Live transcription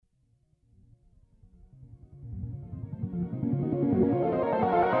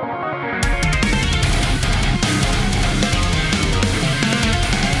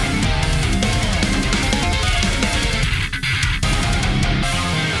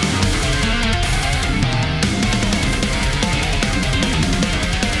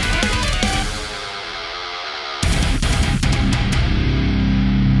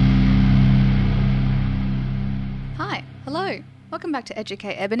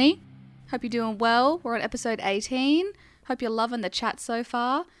Educate Ebony. Hope you're doing well. We're on episode 18. Hope you're loving the chat so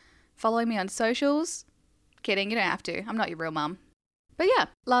far. Following me on socials. Kidding, you don't have to. I'm not your real mum. But yeah,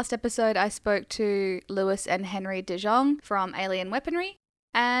 last episode I spoke to Lewis and Henry De Jong from Alien Weaponry,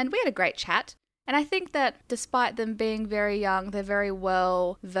 and we had a great chat. And I think that despite them being very young, they're very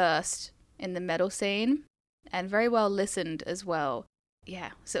well versed in the metal scene and very well listened as well. Yeah,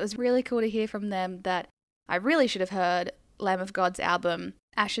 so it was really cool to hear from them that I really should have heard Lamb of God's album,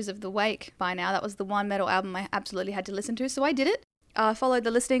 Ashes of the Wake, by now. That was the one metal album I absolutely had to listen to, so I did it. I followed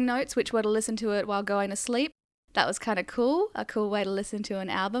the listening notes, which were to listen to it while going to sleep. That was kind of cool, a cool way to listen to an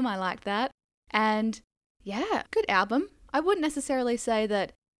album. I liked that. And yeah, good album. I wouldn't necessarily say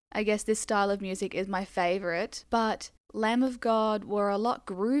that I guess this style of music is my favourite, but Lamb of God were a lot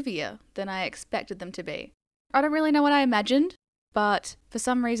groovier than I expected them to be. I don't really know what I imagined, but for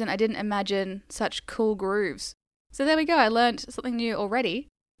some reason I didn't imagine such cool grooves. So there we go, I learned something new already.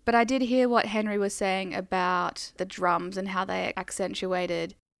 But I did hear what Henry was saying about the drums and how they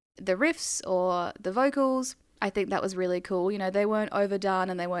accentuated the riffs or the vocals. I think that was really cool. You know, they weren't overdone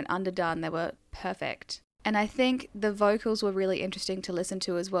and they weren't underdone. They were perfect. And I think the vocals were really interesting to listen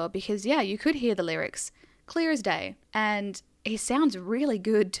to as well because, yeah, you could hear the lyrics clear as day. And he sounds really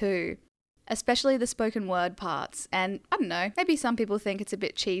good too, especially the spoken word parts. And I don't know, maybe some people think it's a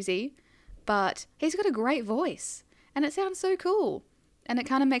bit cheesy, but he's got a great voice and it sounds so cool. And it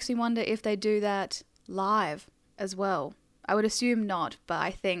kind of makes me wonder if they do that live as well. I would assume not, but I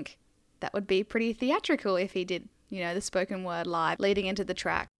think that would be pretty theatrical if he did, you know, the spoken word live leading into the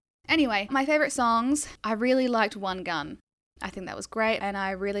track. Anyway, my favourite songs, I really liked One Gun. I think that was great, and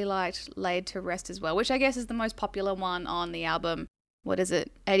I really liked Laid to Rest as well, which I guess is the most popular one on the album. What is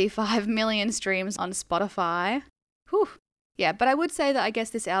it? 85 million streams on Spotify. Whew. Yeah, but I would say that I guess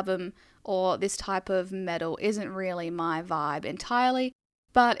this album or this type of metal isn't really my vibe entirely,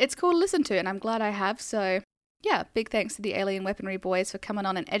 but it's cool to listen to and I'm glad I have. So yeah, big thanks to the Alien Weaponry boys for coming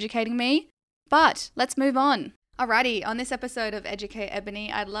on and educating me. But let's move on. Alrighty, on this episode of Educate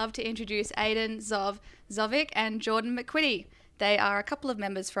Ebony, I'd love to introduce Aidan Zovic and Jordan McQuitty. They are a couple of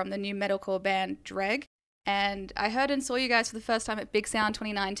members from the new metalcore band Dreg, and I heard and saw you guys for the first time at Big Sound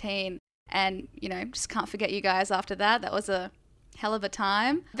 2019. And, you know, just can't forget you guys after that. That was a hell of a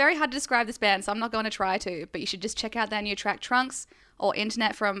time. Very hard to describe this band, so I'm not going to try to, but you should just check out their new track Trunks or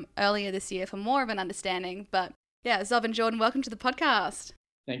Internet from earlier this year for more of an understanding. But yeah, Zov and Jordan, welcome to the podcast.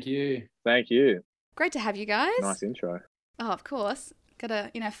 Thank you. Thank you. Great to have you guys. Nice intro. Oh, of course.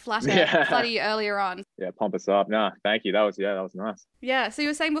 Gotta, flatter you earlier on. Yeah, pump us up. No, thank you. That was nice. Yeah, so you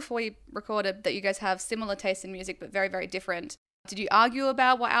were saying before you recorded that you guys have similar tastes in music, but very, very different. Did you argue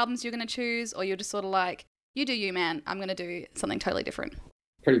about what albums you're going to choose, or you're just sort of like, you do you, man, I'm going to do something totally different?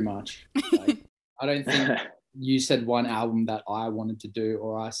 Pretty much. Like, I don't think you said one album that I wanted to do,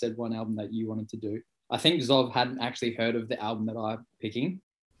 or I said one album that you wanted to do. I think Zov hadn't actually heard of the album that I'm picking.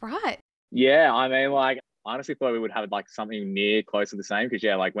 Right. Yeah, I mean, like, I honestly thought we would have like something near close to the same because,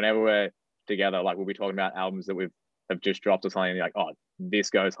 yeah, like whenever we're together, like we'll be talking about albums that have just dropped or something, and you're like, oh, this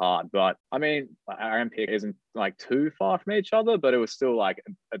goes hard. But I mean, our own pick isn't like too far from each other, but it was still like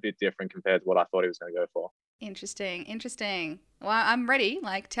a bit different compared to what I thought he was going to go for. Interesting. Well, I'm ready.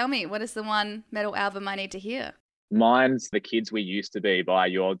 Like, tell me, what is the one metal album I need to hear? Mine's The Kids We Used to Be by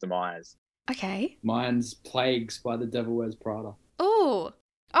Your Demise. Okay. Mine's Plagues by The Devil Wears Prada. Oh,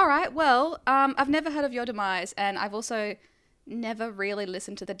 all right. Well, I've never heard of Your Demise, and I've also never really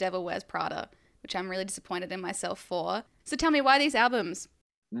listened to The Devil Wears Prada, which I'm really disappointed in myself for. So tell me, why these albums?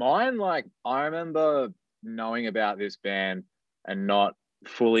 Mine, like, I remember knowing about this band and not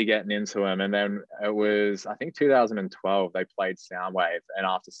fully getting into them. And then it was, I think 2012, they played Soundwave. And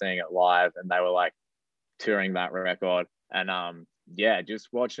after seeing it live, and they were like touring that record. And yeah, just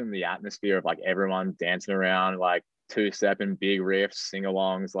watching the atmosphere of like everyone dancing around, like two-stepping big riffs,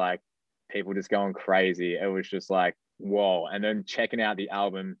 sing-alongs, like people just going crazy. It was just like, whoa. And then checking out the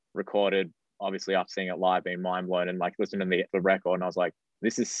album recorded, obviously after seeing it live, being mind blown, and like listening to the record, and I was like,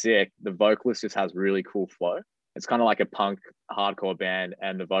 this is sick. The vocalist just has really cool flow. It's kind of like a punk hardcore band,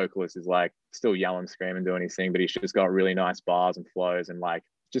 and the vocalist is like still yelling, screaming, doing his thing, but he's just got really nice bars and flows, and like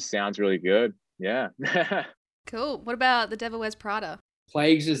just sounds really good. Yeah. Cool. What about The Devil Wears Prada?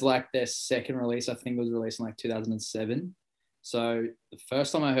 Plagues is like their second release. I think it was released in like 2007. So the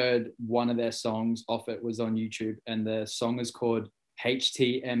first time I heard one of their songs off it was on YouTube, and the song is called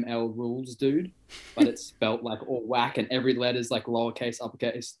HTML Rules, Dude, but it's spelt like all whack, and every letter's like lowercase,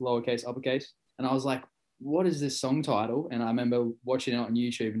 uppercase, lowercase, uppercase. And I was like, what is this song title? And I remember watching it on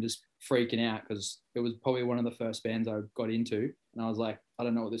YouTube and just freaking out because it was probably one of the first bands I got into. And I was like, I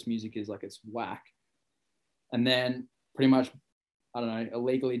don't know what this music is, like it's whack. And then pretty much I don't know,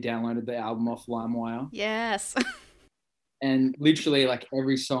 illegally downloaded the album off LimeWire. Yes. And literally like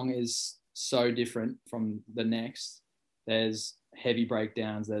every song is so different from the next. There's heavy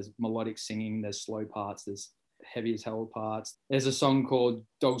breakdowns, there's melodic singing, there's slow parts, there's heavy as hell parts. There's a song called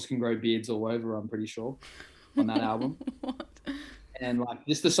Dogs Can Grow Beards All Over, I'm pretty sure, on that album. What? And like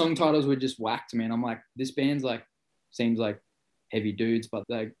just the song titles were just whack to me. And I'm like, this band's like, seems like heavy dudes, but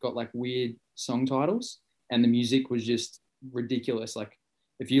they got like weird song titles. And the music was just ridiculous. Like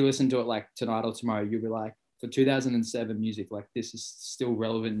if you listen to it like tonight or tomorrow, you'll be like, for 2007 music, like this is still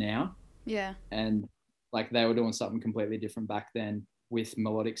relevant now. Yeah. And like they were doing something completely different back then with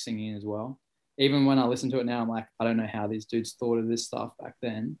melodic singing as well. Even when I listen to it now, I'm like, I don't know how these dudes thought of this stuff back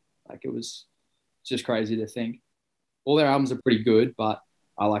then. Like it was just crazy to think. All their albums are pretty good, but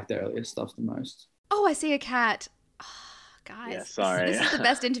I like the earlier stuff the most. Oh, I see a cat. Oh, guys, Yeah, sorry. This is the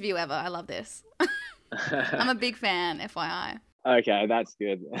best interview ever. I love this. I'm a big fan, FYI. Okay, that's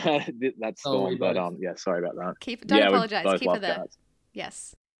good. That's Oh, Storm, we but both. yeah, sorry about that. Don't Yeah, we apologize. both Keep it love there. cats.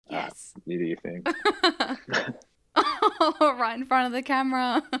 Yes. Yes. You do your thing. Oh, right in front of the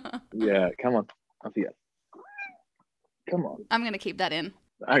camera. Yeah, come on, up here. Come on. I'm going to keep that in.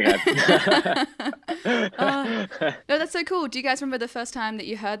 Okay. No, that's so cool. Do you guys remember the first time that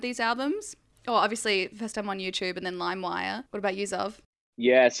you heard these albums? Oh, obviously, first time on YouTube and then LimeWire. What about you, Zov?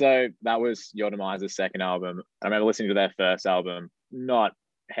 Yeah, so that was Your Demise's second album. I remember listening to their first album, not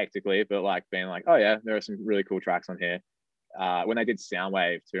hectically, but like being like, oh yeah, there are some really cool tracks on here. When they did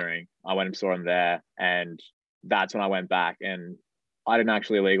Soundwave touring, I went and saw them there, and that's when I went back, and I didn't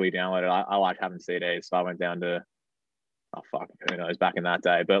actually illegally download it. I like having CDs, so I went down to, oh fuck, who knows, back in that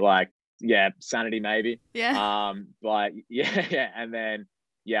day. But like, yeah, Sanity maybe. Yeah. But yeah, and then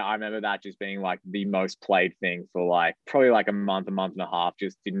yeah, I remember that just being like the most played thing for like probably like a month and a half.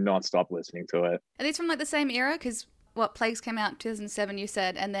 Just did not stop listening to it. Are these from like the same era? Because what, Plagues came out 2007, you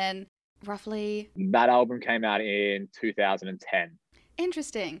said, and then roughly... That album came out in 2010.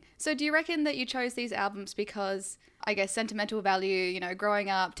 Interesting. So do you reckon that you chose these albums because, I guess, sentimental value, you know,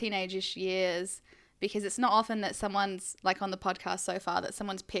 growing up, teenage-ish years, because it's not often that someone's, like on the podcast so far, that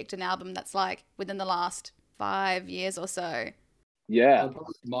someone's picked an album that's like within the last 5 years or so? Yeah.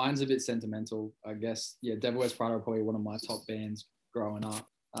 Mine's a bit sentimental, I guess. Yeah, Devil Wears Prada are probably one of my top bands growing up.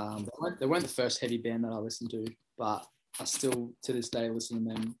 They weren't the first heavy band that I listened to, but I still, to this day, listen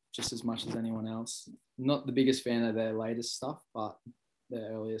to them just as much as anyone else. Not the biggest fan of their latest stuff, but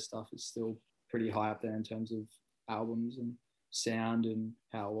their earlier stuff is still pretty high up there in terms of albums and sound and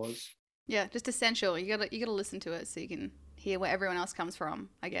how it was. Yeah, just essential. You gotta listen to it so you can hear where everyone else comes from,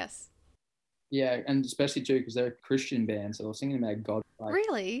 I guess. Yeah, and especially too because they're a Christian band, so I was thinking about God. Like,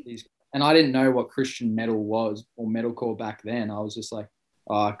 Really? and I didn't know what Christian metal was or metalcore back then. I was just like,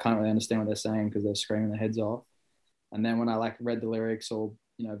 oh, I can't really understand what they're saying because they're screaming their heads off. And then when I like read the lyrics or,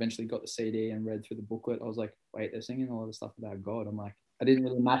 you know, eventually got the CD and read through the booklet, I was like, wait, they're singing a lot of stuff about God. I'm like, I didn't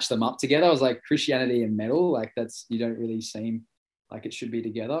really match them up together. I was like, Christianity and metal, like that's, you don't really seem like it should be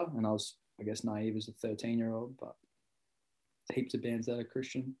together. And I was, I guess, naive as a 13-year-old, but heaps of bands that are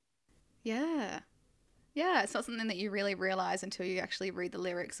Christian. Yeah. Yeah, it's not something that you really realize until you actually read the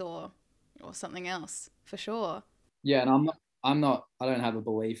lyrics or something else, for sure. Yeah, and I don't have a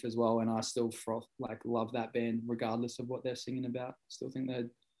belief as well, and I still love that band regardless of what they're singing about. Still think they're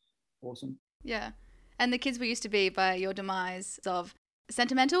awesome. Yeah. And The Kids We Used to Be by Your Demise of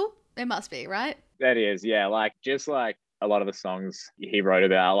sentimental? It must be, right? That is, yeah. Like just like a lot of the songs he wrote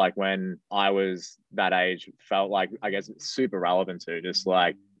about, like when I was that age, felt like, I guess, super relevant to just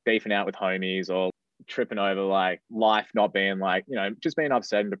like beefing out with homies or tripping over like life not being like, you know, just being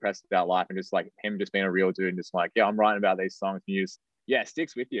upset and depressed about life, and just like him just being a real dude and just like, yeah, I'm writing about these songs, and you just, yeah,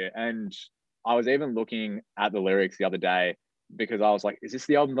 sticks with you. And I was even looking at the lyrics the other day because I was like, is this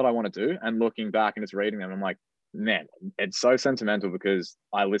the album that I want to do? And looking back and just reading them, I'm like, man, it's so sentimental because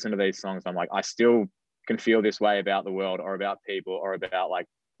I listen to these songs, I'm like, I still can feel this way about the world or about people or about like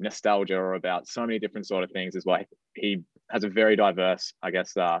nostalgia or about so many different sort of things. Is why he has a very diverse, I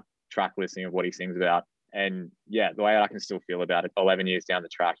guess, track listing of what he sings about. And yeah, the way I can still feel about it 11 years down the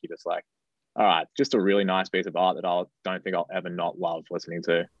track, you're just like, all right, just a really nice piece of art that I don't think I'll ever not love listening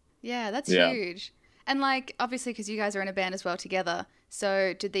to. Yeah, that's huge. And like, obviously, because you guys are in a band as well together,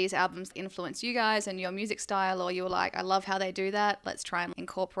 so did these albums influence you guys and your music style, or you were like, I love how they do that, let's try and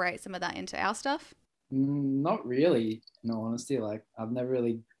incorporate some of that into our stuff? Not really, in all honesty. Like, I've never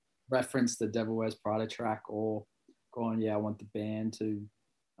really referenced the Devil Wears Prada track or gone, yeah, I want the band to,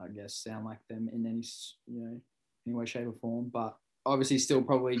 I guess, sound like them in any, you know, any way, shape or form. But obviously still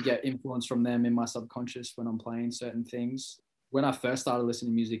probably get influence from them in my subconscious when I'm playing certain things. When I first started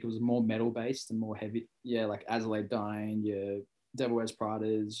listening to music, it was more metal based and more heavy. Yeah, like As I Lay Dying, your Devil Wears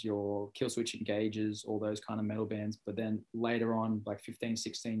Prada's, your Killswitch Engages, all those kind of metal bands. But then later on, like 15,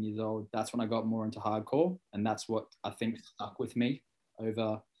 16 years old, that's when I got more into hardcore. And that's what I think stuck with me over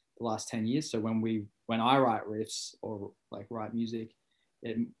the last 10 years. So when I write riffs or like write music,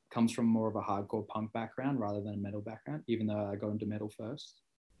 it comes from more of a hardcore punk background rather than a metal background, even though I go into metal first.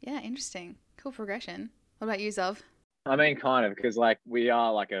 Yeah, interesting. Cool progression. What about you, Zov? I mean, kind of, because like we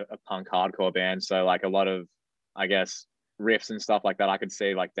are like a punk hardcore band. So like a lot of, I guess, riffs and stuff like that, I could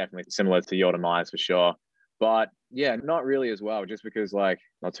see like definitely similar to Your Demise for sure. But yeah, not really as well, just because like,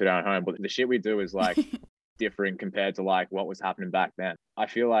 not too down home, but the shit we do is like different compared to like what was happening back then. I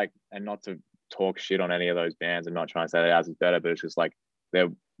feel like, and not to talk shit on any of those bands, I'm not trying to say that ours is better, but it's just like there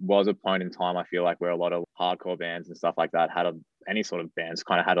was a point in time, I feel like, where a lot of hardcore bands and stuff like that any sort of bands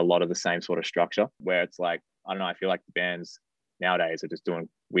kind of had a lot of the same sort of structure, where it's like, I don't know, I feel like the bands nowadays are just doing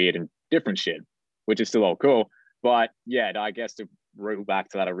weird and different shit, which is still all cool. But yeah, I guess to root back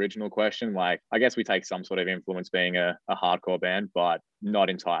to that original question, like, I guess we take some sort of influence being a hardcore band, but not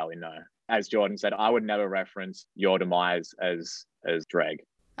entirely, no. As Jordan said, I would never reference Your Demise as drag.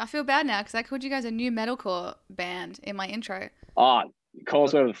 I feel bad now because I called you guys a new metalcore band in my intro. Call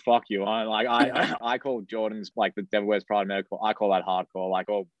us whatever the fuck you want. Like I call Jordan's like the Devil Wears Prada metalcore. I call that hardcore. Like,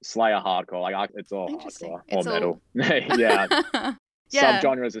 or Slayer hardcore. Like it's all hardcore or metal. Yeah. Yeah.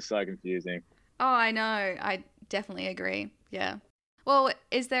 Subgenres are so confusing. Oh, I know. I definitely agree. Yeah. Well,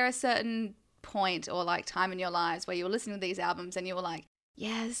 is there a certain point or like time in your lives where you were listening to these albums and you were like,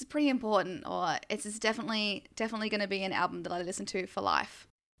 yeah, this is pretty important, or it's definitely going to be an album that I listen to for life?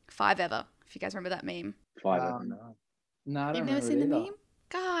 Five Ever, if you guys remember that meme. Five Ever, no. No, I don't You've never seen the meme?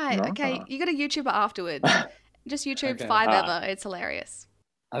 God, No. okay, you got to YouTube it afterwards. Just YouTube Okay. Five Ever. It's hilarious.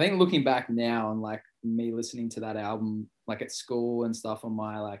 I think looking back now and like me listening to that album, like at school and stuff on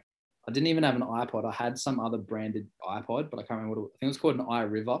my like, I didn't even have an iPod. I had some other branded iPod, but I can't remember what I think it was called an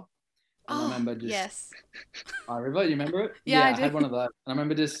iRiver. And I remember just yes. iRiver, you remember it? Yeah, I I had do. one of those. And I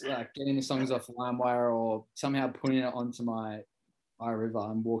remember just like getting the songs off LimeWire or somehow putting it onto my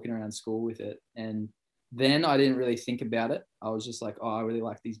iRiver and walking around school with it. And then I didn't really think about it. I was just like, oh, I really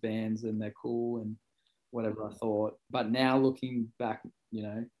like these bands and they're cool and whatever I thought. But now looking back, you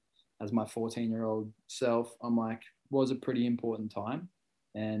know, as my 14-year-old self, I'm like, was a pretty important time.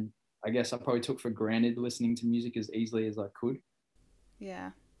 And I guess I probably took for granted listening to music as easily as I could.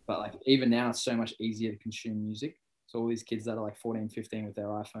 Yeah. But like even now it's so much easier to consume music. So all these kids that are like 14, 15 with their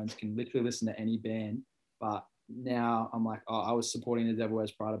iPhones can literally listen to any band. But now I'm like, oh, I was supporting the Devil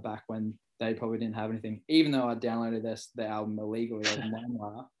Wears Prada back when they probably didn't have anything, even though I downloaded their album illegally on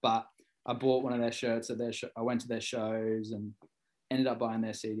LimeWire. But I bought one of their shirts at their I went to their shows and ended up buying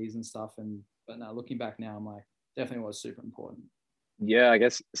their CDs and stuff. But now looking back now, I'm like, definitely was super important. Yeah, I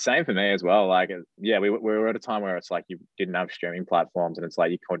guess same for me as well. Like, yeah, we were at a time where it's like you didn't have streaming platforms and it's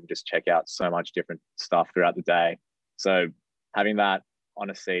like you couldn't just check out so much different stuff throughout the day. So having that on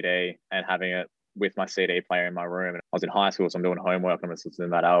a CD and having it with my CD player in my room, and I was in high school, so I'm doing homework, I'm just listening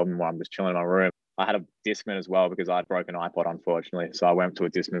to that album while I'm just chilling in my room. I had a Discman as well because I'd broken an iPod, unfortunately. So I went to a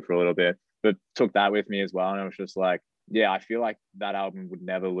Discman for a little bit, but took that with me as well. And it was just like, yeah, I feel like that album would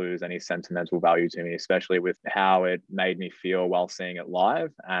never lose any sentimental value to me, especially with how it made me feel while seeing it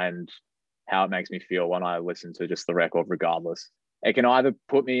live and how it makes me feel when I listen to just the record regardless. It can either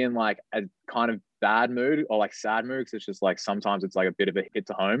put me in like a kind of bad mood or like sad mood, because it's just like sometimes it's like a bit of a hit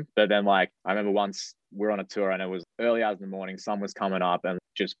to home. But then like I remember once we were on a tour and it was early hours in the morning, sun was coming up, and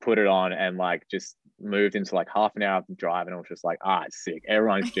just put it on and like just moved into like half an hour of the drive, and it was just like, it's sick.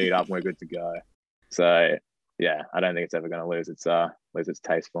 Everyone's G'd up and we're good to go. So yeah, I don't think it's ever going to lose its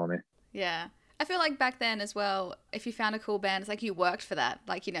taste for me. Yeah. I feel like back then as well, if you found a cool band, it's like you worked for that.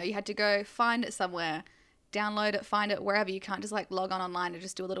 Like, you know, you had to go find it somewhere, download it, find it wherever. You can't just like log on online and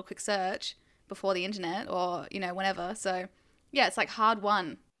just do a little quick search before the internet or, you know, whenever. So yeah, it's like hard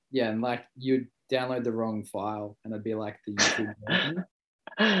won. Yeah, and like you'd download the wrong file and it'd be like the YouTube version.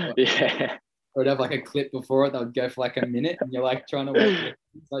 Yeah. Or it'd have like a clip before it that would go for like a minute and you're like trying to watch it.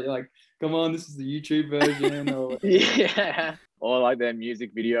 So you're like, come on, this is the YouTube version. Or yeah. Or like their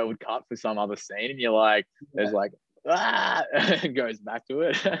music video would cut for some other scene and you're like, there's like, it goes back to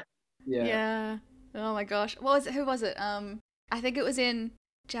it. Yeah. Oh my gosh. Who was it? I think it was in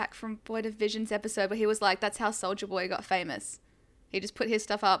Jack from Void of Vision's episode where he was like, that's how Soulja Boy got famous. He just put his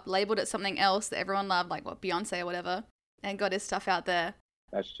stuff up, labeled it something else that everyone loved, like what, Beyonce or whatever, and got his stuff out there.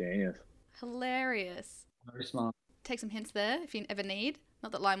 That's genius. Hilarious. very smart. Take some hints there if you ever need.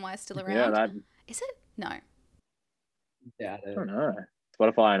 Not that LimeWire's still around. Yeah, Is it? No. Yeah. I don't know.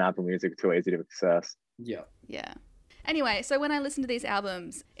 Spotify and Apple Music are too easy to access. Yeah. Yeah. Anyway, so when I listen to these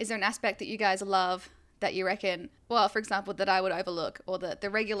albums, is there an aspect that you guys love that you reckon, well, for example, that I would overlook or that the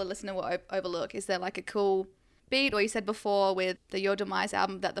regular listener will overlook? Is there like a cool beat, or you said before with the Your Demise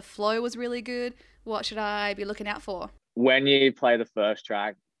album that the flow was really good? What should I be looking out for? When you play the first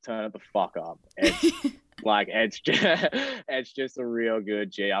track, turn it the fuck up. It's like it's just a real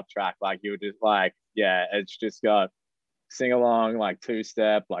good G up track. Like you just like, yeah, it's just got sing along, like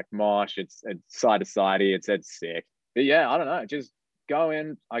 2-step, like mosh. It's side to sidey. It's sick. But yeah, I don't know. Just go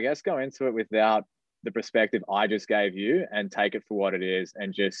into it without the perspective I just gave you, and take it for what it is,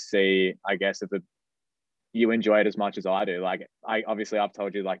 and just see, I guess, if you enjoy it as much as I do. Like I've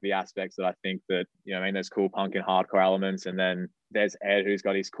told you like the aspects that I think that, you know, I mean, there's cool punk and hardcore elements, and then there's Ed, who's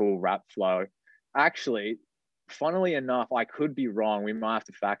got his cool rap flow. Actually, funnily enough, I could be wrong. We might have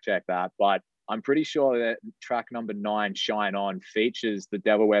to fact check that, but I'm pretty sure that track number 9, Shine On, features the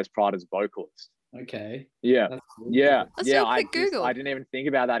Devil Wears Prada's vocalist. Okay. Yeah. That's cool. Yeah. Let's do a quick Google. I didn't even think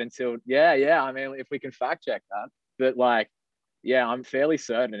about that until, yeah. I mean, if we can fact check that, but like, yeah, I'm fairly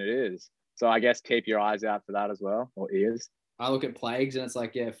certain it is. So I guess keep your eyes out for that as well, or ears. I look at Plagues and it's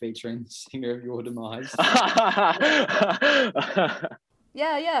like, yeah, featuring Singer of Your Demise.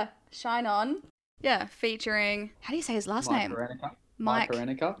 Yeah. Shine On. Yeah, featuring, how do you say his last name? Mike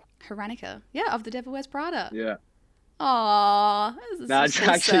Haranica. Haranica. Yeah, of the Devil Wears Prada. Yeah. Aww. That's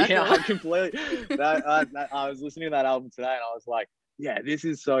actually, yeah, I completely, I was listening to that album today and I was like, yeah, this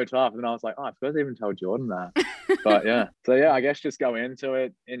is so tough. And I was like, oh, I forgot to even tell Jordan that. But yeah. So yeah, I guess just go into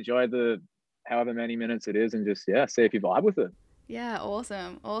it, enjoy the however many minutes it is, and just, yeah, see if you vibe with it. Yeah,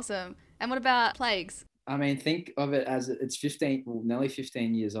 awesome. And what about Plagues? I mean, think of it as it's nearly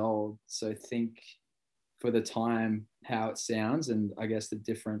 15 years old. So think for the time how it sounds, and I guess the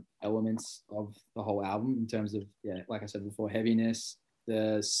different elements of the whole album in terms of, yeah, like I said before, heaviness.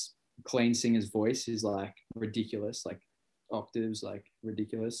 The clean singer's voice is like ridiculous, like octaves, like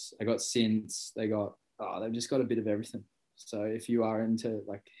ridiculous. They got synths, they've just got a bit of everything. So if you are into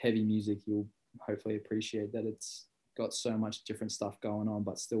like heavy music, you'll hopefully appreciate that it's got so much different stuff going on,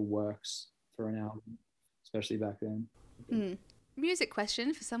 but still works for an album, especially back then. Music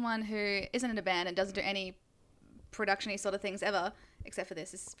question for someone who isn't in a band and doesn't do any production-y sort of things ever, except for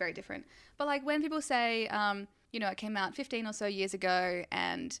this is very different. But like when people say, it came out 15 or so years ago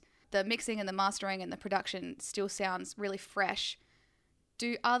and the mixing and the mastering and the production still sounds really fresh,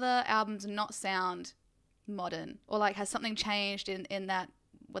 do other albums not sound modern, or like has something changed in that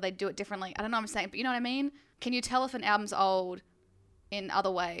where they do it differently? I don't know what I'm saying, but you know what I mean? Can you tell if an album's old in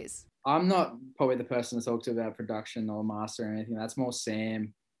other ways? I'm not probably the person to talk to about production or master or anything. That's more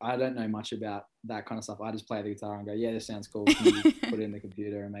Sam. I don't know much about that kind of stuff. I just play the guitar and go, yeah, this sounds cool. Can you put it in the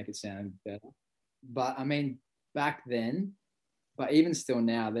computer and make it sound better? But I mean, back then, but even still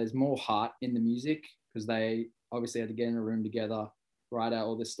now, there's more heart in the music because they obviously had to get in a room together, write out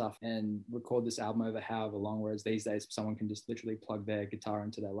all this stuff and record this album over however long. Whereas these days, someone can just literally plug their guitar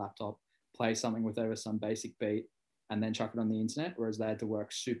into their laptop, play something with over some basic beat, and then chuck it on the internet. Whereas they had to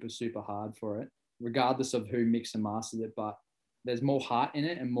work super, super hard for it, regardless of who mixed and mastered it. But there's more heart in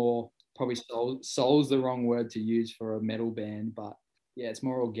it and more, probably soul's the wrong word to use for a metal band, but yeah, it's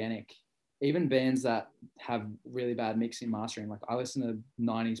more organic. Even bands that have really bad mixing, mastering, like I listen to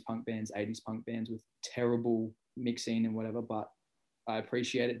 90s punk bands, 80s punk bands with terrible mixing and whatever, but I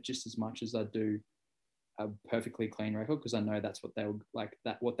appreciate it just as much as I do a perfectly clean record because I know that's what they were like,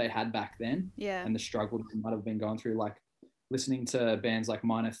 that what they had back then. Yeah. And the struggle they might have been going through, like listening to bands like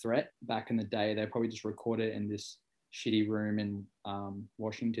Minor Threat back in the day, they probably just recorded it in this shitty room in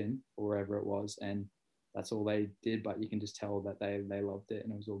Washington or wherever it was, and that's all they did. But you can just tell that they loved it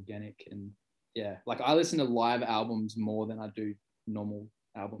and it was organic. And yeah, like I listen to live albums more than I do normal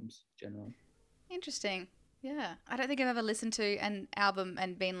albums generally. Interesting. Yeah, I don't think I've ever listened to an album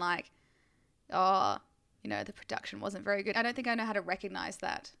and been like, oh, the production wasn't very good. I don't think I know how to recognize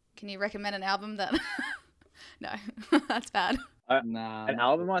that. Can you recommend an album that no, that's bad. Nah, an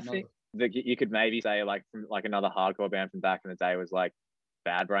album I think that you could maybe say like from like another hardcore band from back in the day was like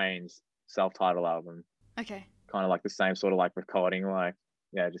Bad Brains' self-titled album. Okay. Kind of like the same sort of like recording, like,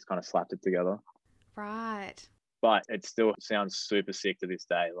 yeah, just kind of slapped it together. Right. But it still sounds super sick to this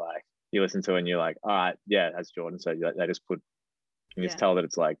day. Like you listen to it and you're like, all right, yeah, as Jordan said, they just put, you just tell that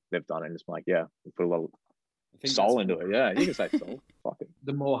it's like they've done it and just like, yeah, we put a lot of soul into it. Yeah, you can say soul. Fuck it.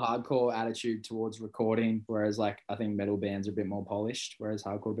 The more hardcore attitude towards recording, whereas like I think metal bands are a bit more polished, whereas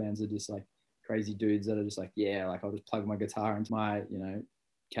hardcore bands are just like crazy dudes that are just like, yeah, like I'll just plug my guitar into my,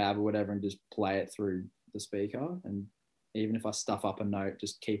 cab or whatever and just play it through the speaker. And even if I stuff up a note,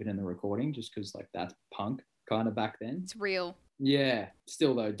 just keep it in the recording just because like that's punk kind of back then. It's real. Yeah.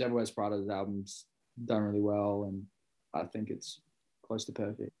 Still though, Devil Wears Prada's album's done really well and I think it's close to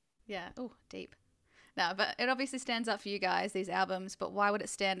perfect. Yeah. Oh, deep. No, but it obviously stands up for you guys, these albums, but why would it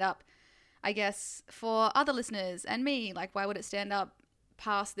stand up, I guess, for other listeners and me? Like, why would it stand up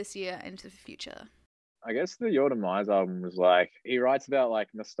past this year into the future? I guess the Your Demise album was like, he writes about like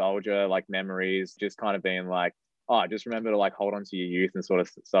nostalgia, like memories, just kind of being like, oh, just remember to like hold on to your youth and sort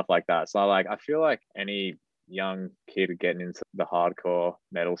of stuff like that. So like, I feel like any young kid getting into the hardcore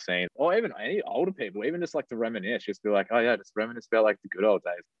metal scene, or even any older people, even just like to reminisce, just be like, oh yeah, just reminisce about like the good old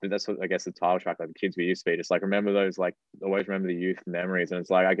days. But that's what I guess the title track, like the kids we used to be, just like remember those, like always remember the youth memories. And it's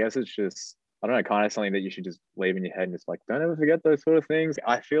like, I guess it's just, I don't know, kind of something that you should just leave in your head and just like, don't ever forget those sort of things.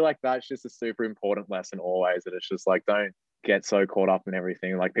 I feel like that's just a super important lesson always, that it's just like, don't get so caught up in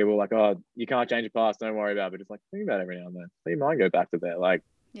everything. Like people are like, oh, you can't change your past, don't worry about it. But just like, think about it every now and then. Let your mind go back to there. Like,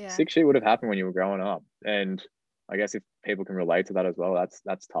 sick shit would have happened when you were growing up. And I guess if people can relate to that as well,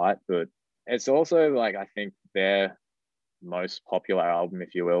 that's tight. But it's also like, I think their most popular album,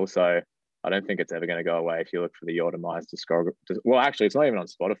 if you will. So I don't think it's ever going to go away if you look for the Your Demise discography. Well, actually, it's not even on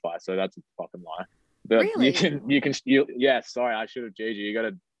Spotify, so that's a fucking lie. But really? Sorry, I should have, Gigi. You're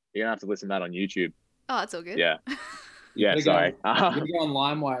gonna have to listen to that on YouTube. Oh, it's all good. Yeah. Yeah, sorry. You gotta go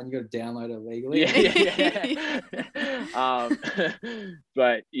on LimeWire and you gotta download it legally. Yeah.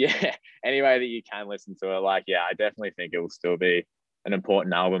 But yeah, any way that you can listen to it, like, yeah, I definitely think it will still be an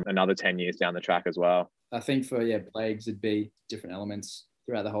important album another 10 years down the track as well. I think for Plagues, it'd be different elements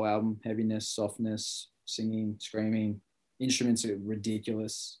throughout the whole album: heaviness, softness, singing, screaming. Instruments are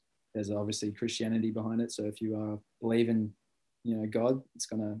ridiculous. There's obviously Christianity behind it, so if you believe in, God, it's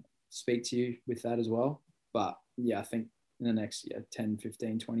gonna speak to you with that as well. But yeah, I think in the next 10,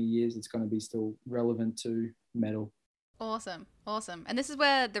 15, 20 years, it's going to be still relevant to metal. Awesome. And this is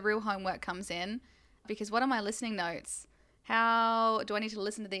where the real homework comes in, because what are my listening notes? How do I need to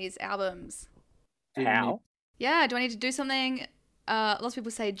listen to these albums? How? Yeah, do I need to do something? Lots of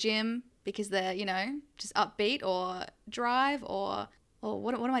people say gym because they're, just upbeat, or drive, or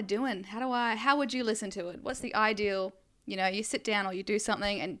what am I doing? How would you listen to it? What's the ideal, you sit down or you do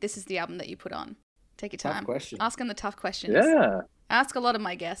something and this is the album that you put on? Take your time. Tough question. Ask them the tough questions. Yeah. I ask a lot of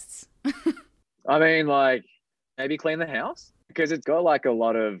my guests. I mean, like, maybe clean the house, because it's got like a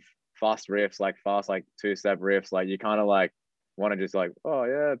lot of fast riffs, like two-step riffs. Like you kind of like want to just like, oh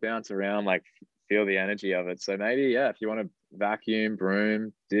yeah, bounce around, like feel the energy of it. So maybe, if you want to vacuum,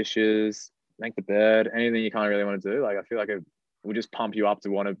 broom, dishes, make the bed, anything you kind of really want to do, like I feel like it will just pump you up to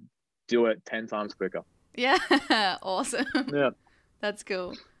want to do it 10 times quicker. Yeah. Awesome. Yeah. That's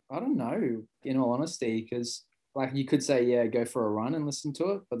cool. I don't know, in all honesty, because like you could say, go for a run and listen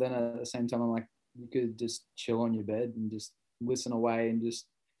to it, but then at the same time, I'm like, you could just chill on your bed and just listen away and just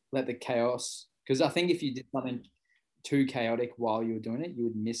let the chaos. Because I think if you did something too chaotic while you were doing it, you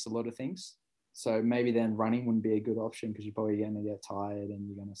would miss a lot of things. So maybe then running wouldn't be a good option, because you're probably going to get tired and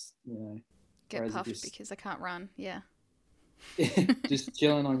you're going to, get puffed because I can't run. Yeah. Just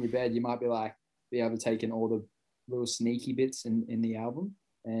chilling on your bed, you might be able to take in all the little sneaky bits in the album,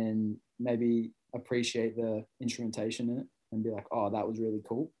 and maybe appreciate the instrumentation in it and be like, oh, that was really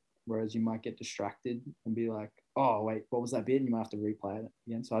cool. Whereas you might get distracted and be like, oh, wait, what was that bit? And you might have to replay it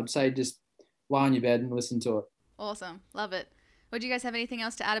again. So I'd say just lie on your bed and listen to it. Awesome. Love it. Would you guys have anything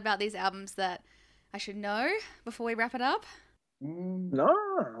else to add about these albums that I should know before we wrap it up?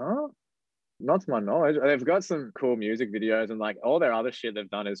 No, not to my knowledge. They've got some cool music videos, and like all their other shit they've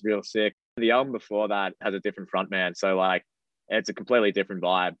done is real sick. The album before that has a different frontman. So like, it's a completely different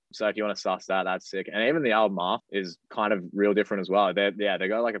vibe. So if you want to suss that, that's sick. And even the album after is kind of real different as well. They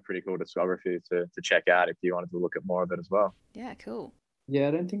got like a pretty cool discography to check out if you wanted to look at more of it as well. Yeah, cool. Yeah,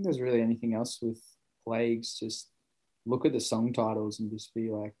 I don't think there's really anything else with Plagues. Just look at the song titles and just be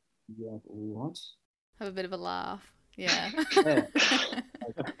like, what? Have a bit of a laugh. Yeah. Yeah.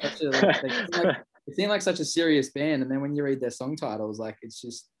 It seemed like such a serious band, and then when you read their song titles, like it's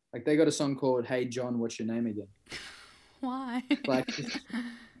just like they got a song called "Hey John, What's Your Name Again?" Why? Like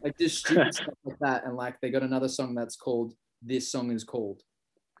just stupid stuff like that, and like they got another song that's called "This Song Is Called."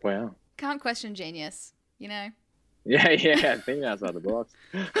 Wow. Can't question genius, Yeah, thinking outside the box.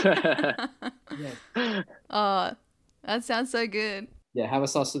 Yeah. Oh, that sounds so good. Yeah, have a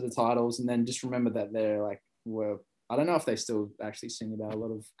suss of the titles, and then just remember that they're like, I don't know if they still actually sing about a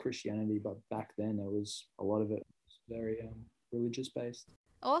lot of Christianity, but back then there was a lot of it was very religious based.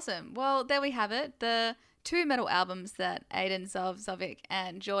 Awesome. Well, there we have it. The two metal albums that Aidan Zovic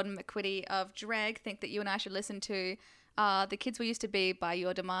and Jordan McQuitty of Dreg think that you and I should listen to are The Kids We Used to Be by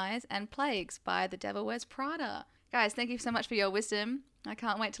Your Demise and Plagues by The Devil Wears Prada. Guys, thank you so much for your wisdom. I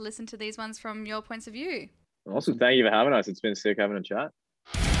can't wait to listen to these ones from your points of view. Awesome. Thank you for having us. It's been sick having a chat.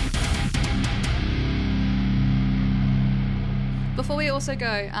 Before we also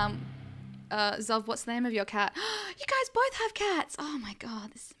go, Zov, what's the name of your cat? You guys both have cats. Oh my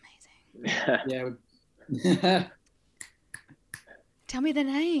God, this is amazing. Yeah. Tell me the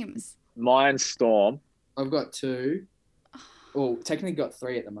names. Mine's Storm. I've got 2. Well, technically got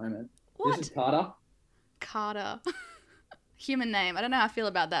 3 at the moment. What? This is Carter. Carter. Human name. I don't know how I feel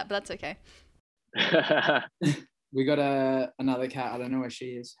about that, but that's okay. We got another cat. I don't know where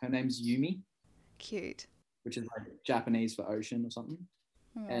she is. Her name's Yumi, Cute. which is like Japanese for ocean or something.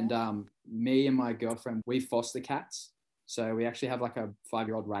 Aw. And me and my girlfriend, we foster cats. So we actually have like a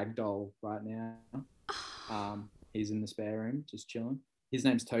 5-year-old ragdoll right now. He's in the spare room, just chilling. His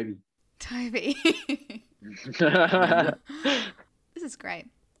name's Toby. Toby. This is great.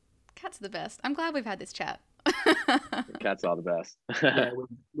 Cats are the best. I'm glad we've had this chat. Cats are the best. Yeah,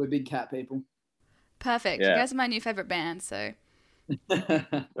 we're big cat people. Perfect. Yeah. You guys are my new favorite band, so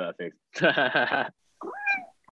Perfect.